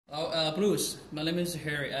Bruce, my name is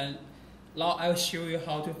Harry, and now I will show you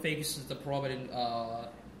how to fix the problem.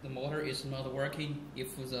 The motor is not working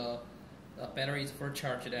if the battery is fully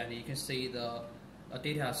charged, and you can see the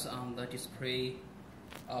data on the display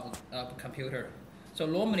of the computer. So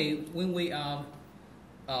normally, when we have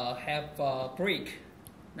a brake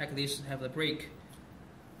like this, have the brake,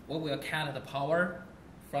 we will cut the power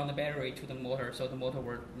from the battery to the motor, so the motor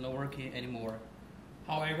will not working anymore.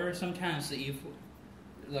 However, sometimes if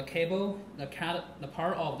the cable, the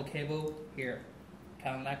part of the cable here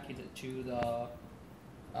connected to the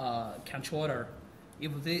controller.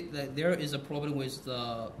 If there is a problem with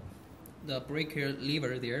the brake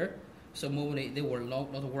lever there, so normally they were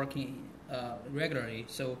not working regularly.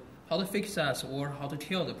 So how to fix that or how to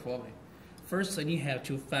tell the problem? First, you have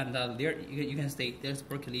to find out there. You can see there's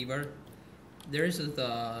brake lever, there's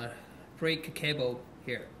the brake cable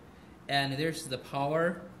here, and there's the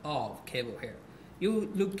power off cable here.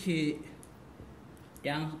 You look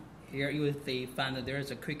down here, you will find that there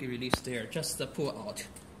is a quick release there, just pull out.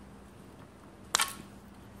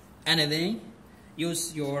 And then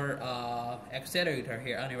use your accelerator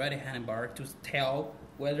here on the right hand bar to tell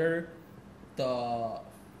whether the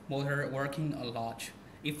motor working or not.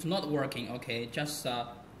 If not working, okay, just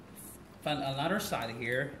find another side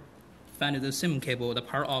here, find the same cable, the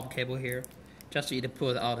power off cable here, just pull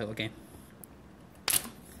it out again.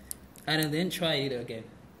 And then try it again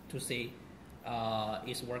to see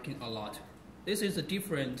it's working a lot. This is a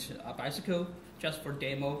different bicycle just for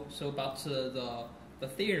demo, so but the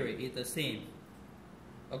theory is the same.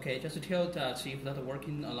 Okay, just to tell that if not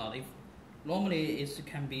working a lot, if normally it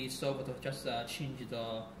can be solved, just change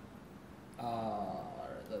the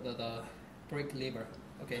brake lever.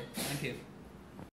 Okay, thank you.